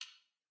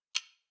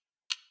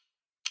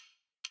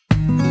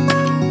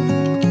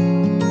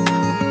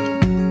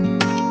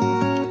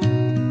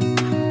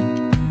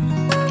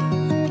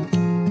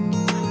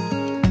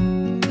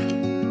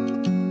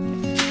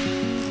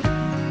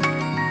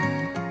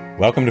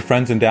Welcome to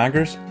Friends and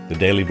Daggers, the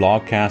daily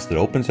vlogcast that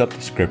opens up the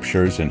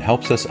scriptures and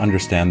helps us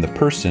understand the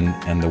person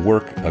and the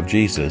work of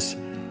Jesus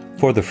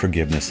for the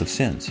forgiveness of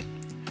sins.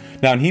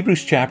 Now in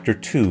Hebrews chapter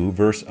 2,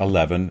 verse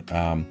 11,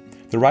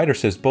 the writer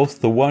says,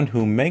 "Both the one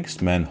who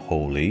makes men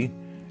holy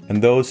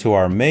and those who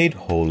are made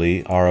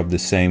holy are of the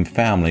same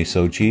family,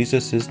 so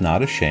Jesus is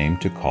not ashamed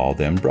to call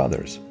them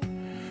brothers."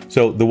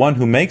 So the one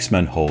who makes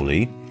men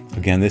holy,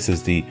 again, this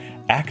is the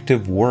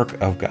active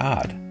work of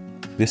God.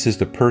 This is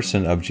the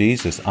person of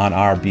Jesus on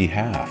our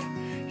behalf.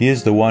 He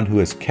is the one who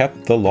has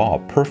kept the law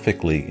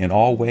perfectly in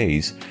all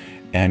ways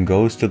and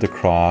goes to the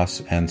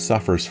cross and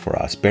suffers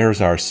for us, bears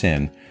our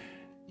sin.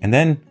 And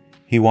then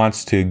he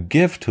wants to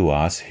give to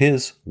us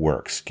his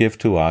works, give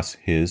to us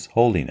his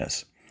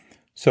holiness.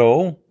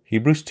 So,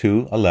 Hebrews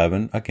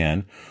 2:11,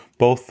 again,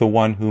 both the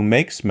one who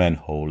makes men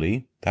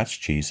holy, that's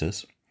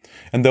Jesus,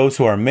 and those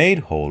who are made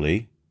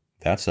holy,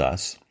 that's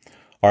us,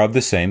 are of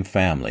the same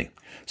family.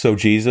 So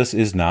Jesus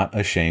is not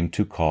ashamed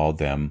to call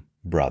them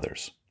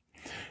brothers.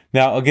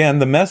 Now, again,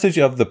 the message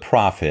of the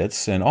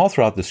prophets and all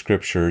throughout the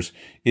scriptures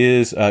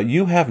is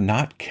you have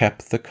not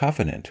kept the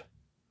covenant.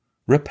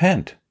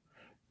 Repent.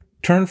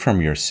 Turn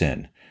from your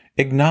sin.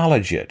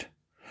 Acknowledge it.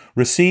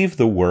 Receive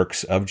the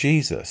works of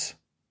Jesus.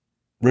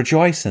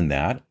 Rejoice in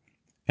that.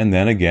 And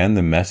then again,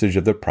 the message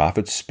of the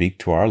prophets speak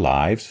to our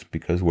lives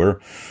because we're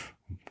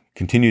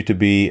continue to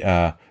be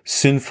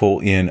sinful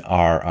in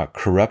our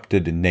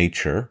corrupted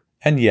nature,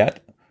 and yet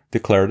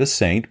declared a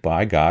saint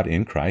by God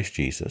in Christ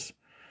Jesus.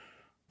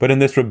 But in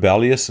this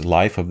rebellious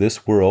life of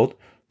this world,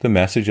 the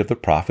message of the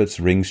prophets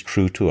rings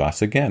true to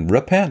us again.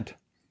 Repent.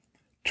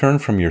 Turn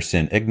from your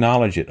sin.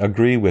 Acknowledge it.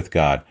 Agree with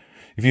God.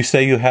 If you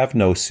say you have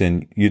no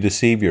sin, you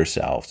deceive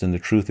yourselves, and the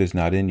truth is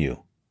not in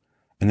you.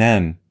 And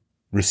then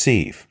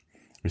receive.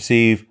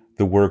 Receive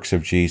the works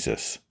of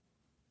Jesus.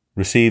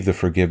 Receive the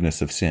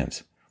forgiveness of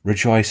sins.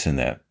 Rejoice in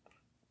that.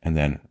 And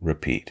then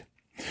repeat.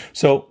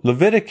 So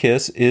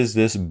Leviticus is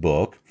this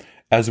book,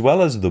 as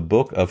well as the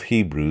book of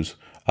Hebrews,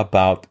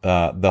 about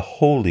the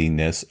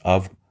holiness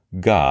of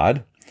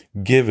God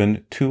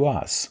given to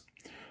us.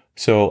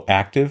 So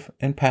active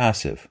and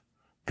passive.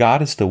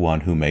 God is the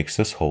one who makes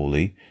us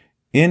holy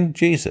in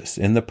Jesus.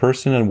 In the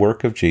person and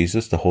work of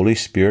Jesus, the Holy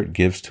Spirit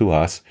gives to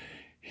us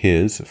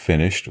his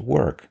finished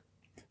work.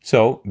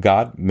 So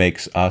God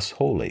makes us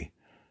holy.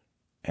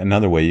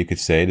 Another way you could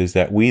say it is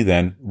that we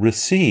then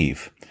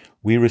receive.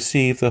 We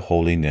receive the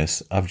holiness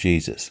of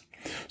Jesus.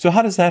 So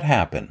how does that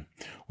happen?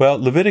 Well,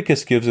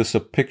 Leviticus gives us a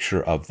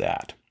picture of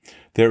that.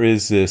 There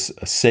is this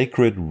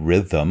sacred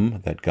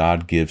rhythm that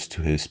God gives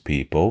to his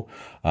people,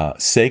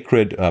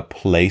 sacred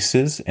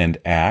places and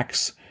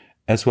acts,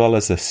 as well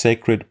as a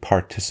sacred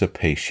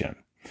participation.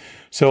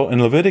 So in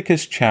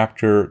Leviticus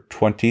chapter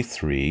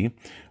 23,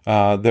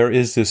 there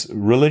is this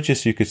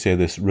religious, you could say,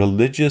 this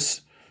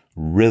religious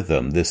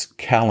rhythm, this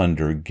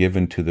calendar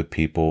given to the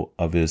people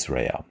of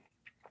Israel.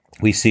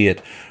 We see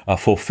it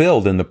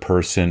fulfilled in the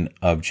person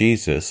of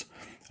Jesus.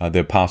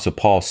 The Apostle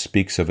Paul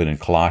speaks of it in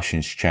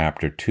Colossians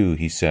chapter 2.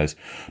 He says,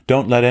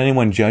 "Don't let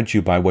anyone judge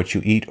you by what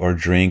you eat or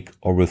drink,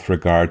 or with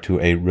regard to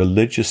a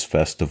religious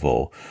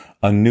festival,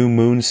 a new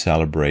moon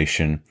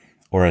celebration,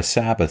 or a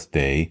Sabbath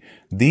day.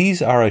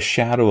 These are a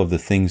shadow of the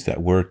things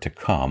that were to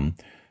come.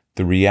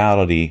 The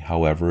reality,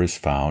 however, is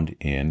found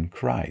in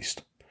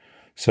Christ."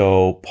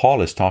 So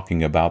Paul is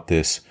talking about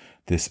this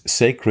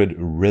sacred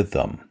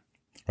rhythm,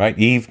 right?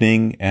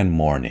 Evening and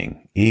morning.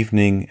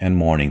 Evening and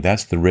morning.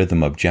 That's the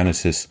rhythm of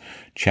Genesis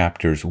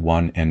chapters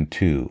 1 and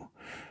 2.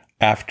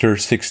 After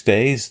 6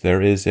 days,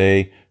 there is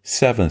a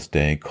seventh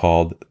day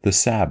called the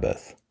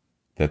Sabbath,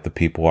 that the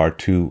people are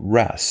to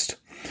rest.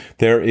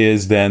 There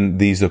is then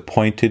these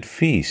appointed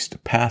feasts,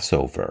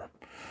 Passover,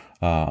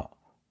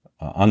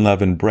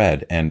 unleavened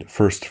bread, and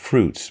first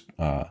fruits,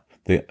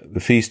 the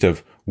Feast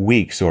of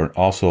Weeks, or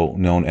also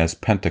known as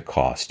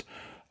Pentecost,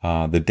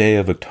 the Day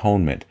of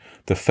Atonement,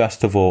 the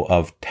Festival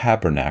of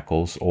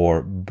Tabernacles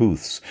or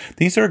Booths.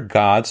 These are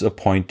God's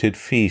appointed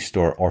feasts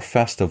or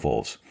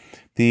festivals,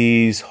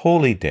 these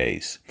holy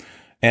days,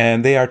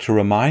 and they are to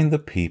remind the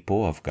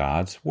people of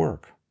God's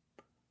work.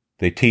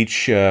 They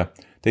teach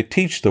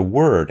the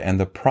word and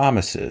the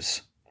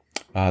promises.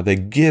 They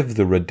give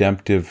the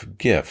redemptive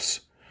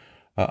gifts.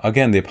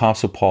 Again, the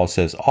Apostle Paul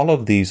says all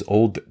of these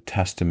Old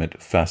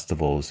Testament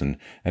festivals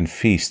and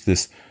feasts,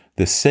 this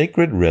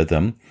sacred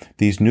rhythm,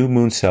 these new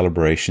moon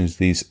celebrations,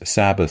 these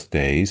Sabbath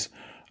days,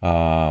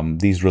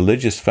 these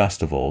religious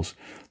festivals,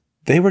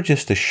 they were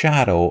just a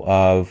shadow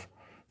of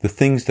the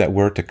things that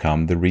were to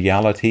come. The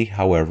reality,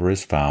 however,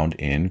 is found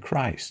in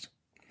Christ.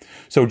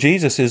 So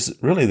Jesus is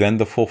really then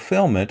the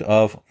fulfillment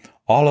of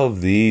all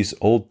of these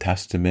Old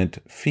Testament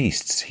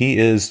feasts. He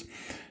is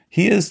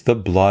the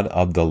blood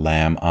of the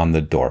Lamb on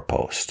the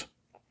doorpost.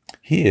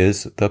 He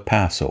is the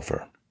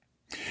Passover.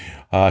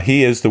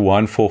 He is the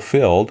one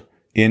fulfilled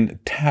in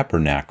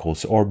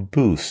tabernacles or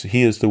booths.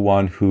 He is the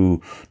one who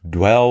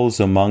dwells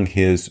among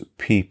his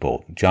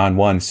people. John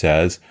 1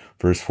 says,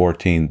 verse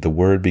 14, "The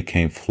Word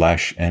became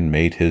flesh and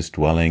made his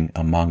dwelling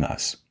among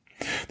us."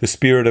 The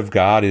Spirit of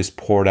God is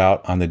poured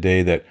out on the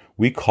day that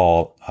we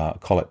call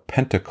it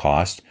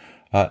Pentecost.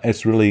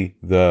 It's really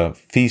the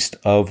Feast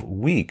of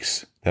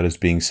Weeks that is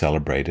being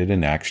celebrated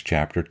in Acts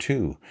chapter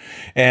 2.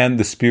 And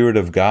the Spirit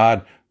of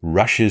God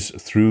rushes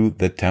through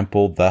the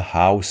temple, the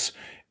house,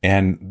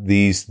 and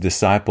these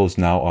disciples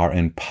now are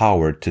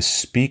empowered to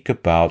speak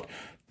about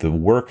the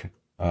work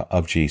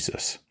of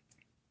Jesus,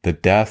 the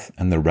death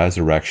and the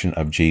resurrection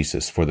of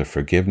Jesus for the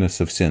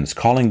forgiveness of sins,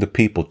 calling the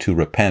people to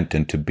repent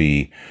and to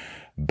be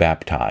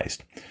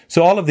baptized.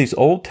 So all of these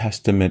Old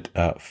Testament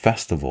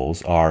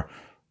festivals are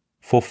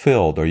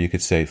fulfilled, or you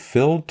could say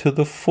filled to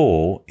the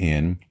full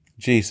in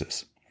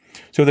Jesus.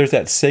 So there's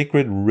that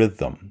sacred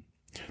rhythm.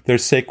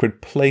 There's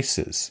sacred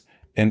places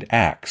and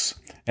acts.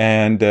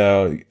 And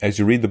as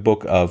you read the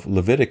book of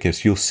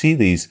Leviticus, you'll see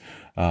these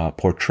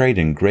portrayed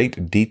in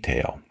great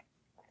detail.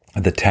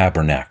 The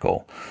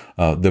tabernacle,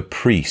 the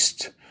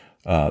priest,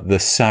 the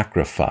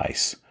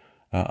sacrifice.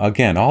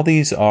 Again, all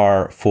these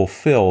are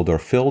fulfilled or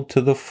filled to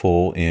the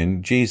full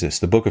in Jesus.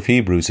 The book of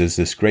Hebrews is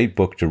this great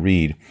book to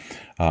read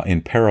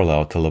in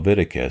parallel to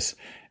Leviticus,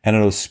 and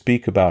it'll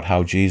speak about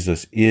how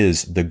Jesus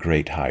is the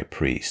great high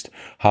priest,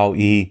 how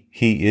he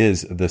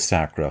is the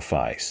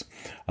sacrifice.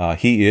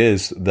 He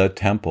is the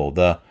temple,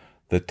 the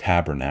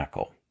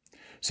tabernacle.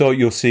 So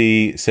you'll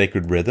see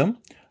sacred rhythm,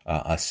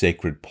 a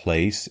sacred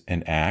place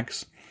and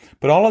acts.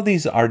 But all of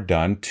these are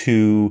done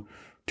to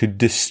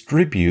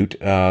distribute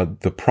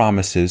the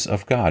promises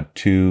of God,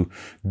 to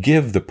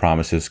give the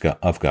promises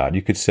of God.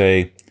 You could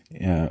say,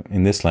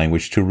 in this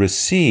language, to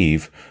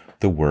receive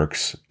the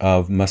works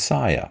of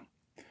Messiah.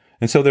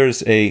 And so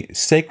there's a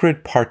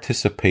sacred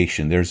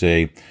participation. There's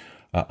a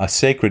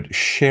sacred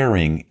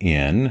sharing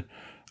in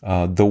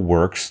the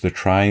works, the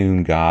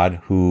triune God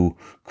who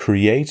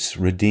creates,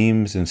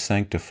 redeems, and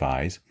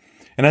sanctifies.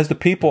 And as the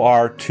people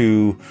are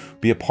to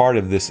be a part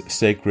of this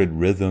sacred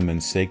rhythm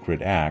and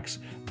sacred acts,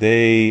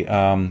 they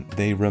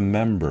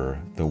remember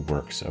the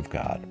works of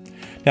God.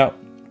 Now,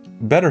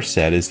 better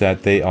said is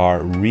that they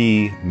are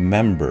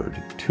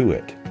remembered to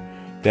it,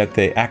 that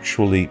they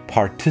actually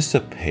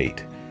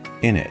participate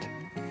in it.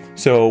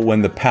 So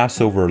when the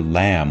Passover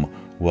lamb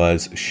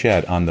was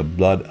shed on the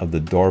blood of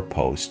the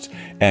doorposts,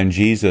 and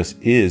Jesus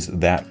is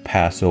that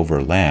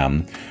Passover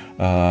lamb,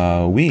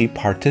 we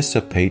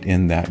participate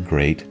in that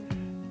great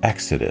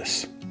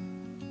Exodus.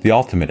 The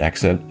ultimate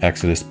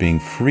exodus being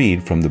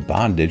freed from the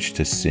bondage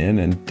to sin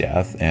and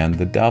death and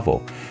the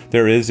devil.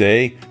 There is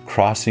a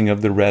crossing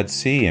of the Red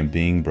Sea and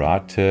being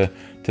brought to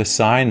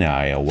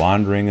Sinai, a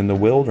wandering in the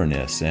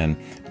wilderness, and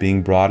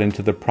being brought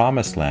into the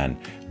promised land,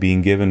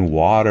 being given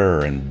water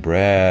and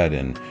bread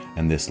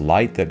and this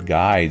light that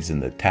guides in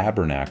the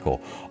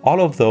tabernacle. All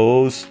of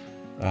those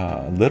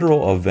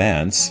literal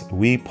events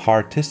we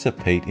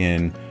participate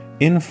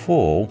in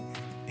full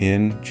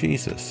in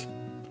Jesus.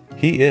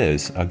 He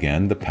is,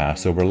 again, the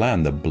Passover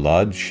lamb, the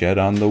blood shed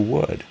on the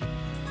wood.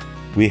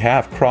 We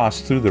have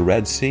crossed through the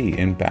Red Sea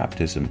in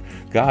baptism.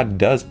 God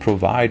does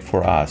provide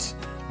for us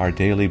our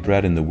daily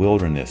bread in the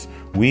wilderness.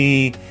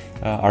 We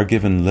are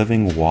given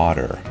living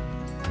water.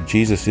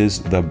 Jesus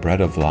is the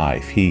bread of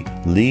life. He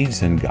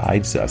leads and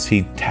guides us.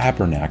 He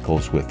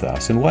tabernacles with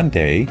us. And one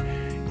day,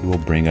 He will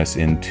bring us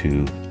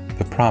into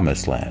the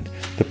promised land,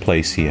 the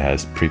place He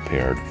has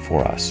prepared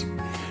for us.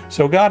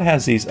 So God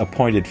has these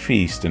appointed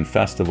feasts and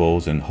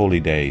festivals and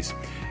holy days,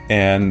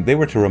 and they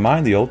were to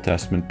remind the Old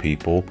Testament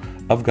people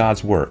of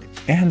God's work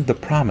and the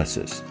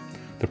promises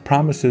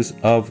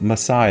of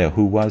Messiah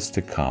who was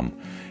to come,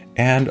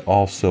 and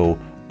also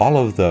all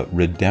of the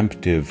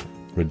redemptive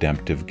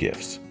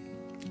gifts.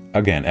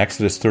 Again,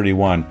 Exodus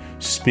 31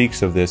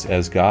 speaks of this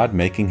as God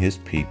making His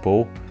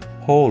people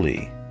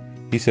holy.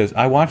 He says,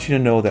 I want you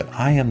to know that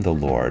I am the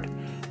Lord.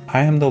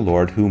 I am the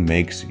Lord who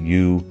makes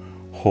you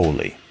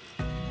holy.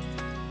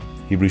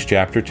 Hebrews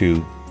chapter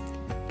 2,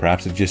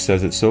 perhaps it just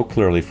says it so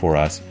clearly for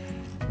us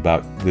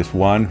about this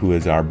one who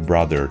is our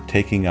brother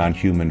taking on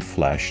human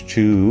flesh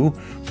to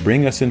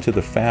bring us into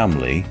the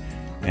family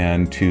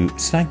and to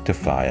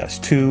sanctify us,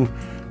 to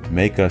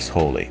make us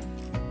holy.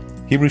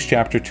 Hebrews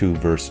chapter 2,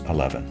 verse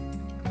 11.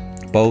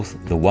 Both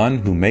the one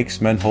who makes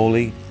men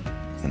holy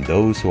and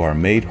those who are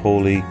made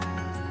holy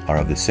are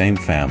of the same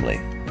family.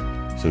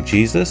 So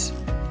Jesus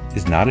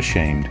is not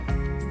ashamed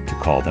to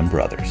call them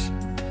brothers.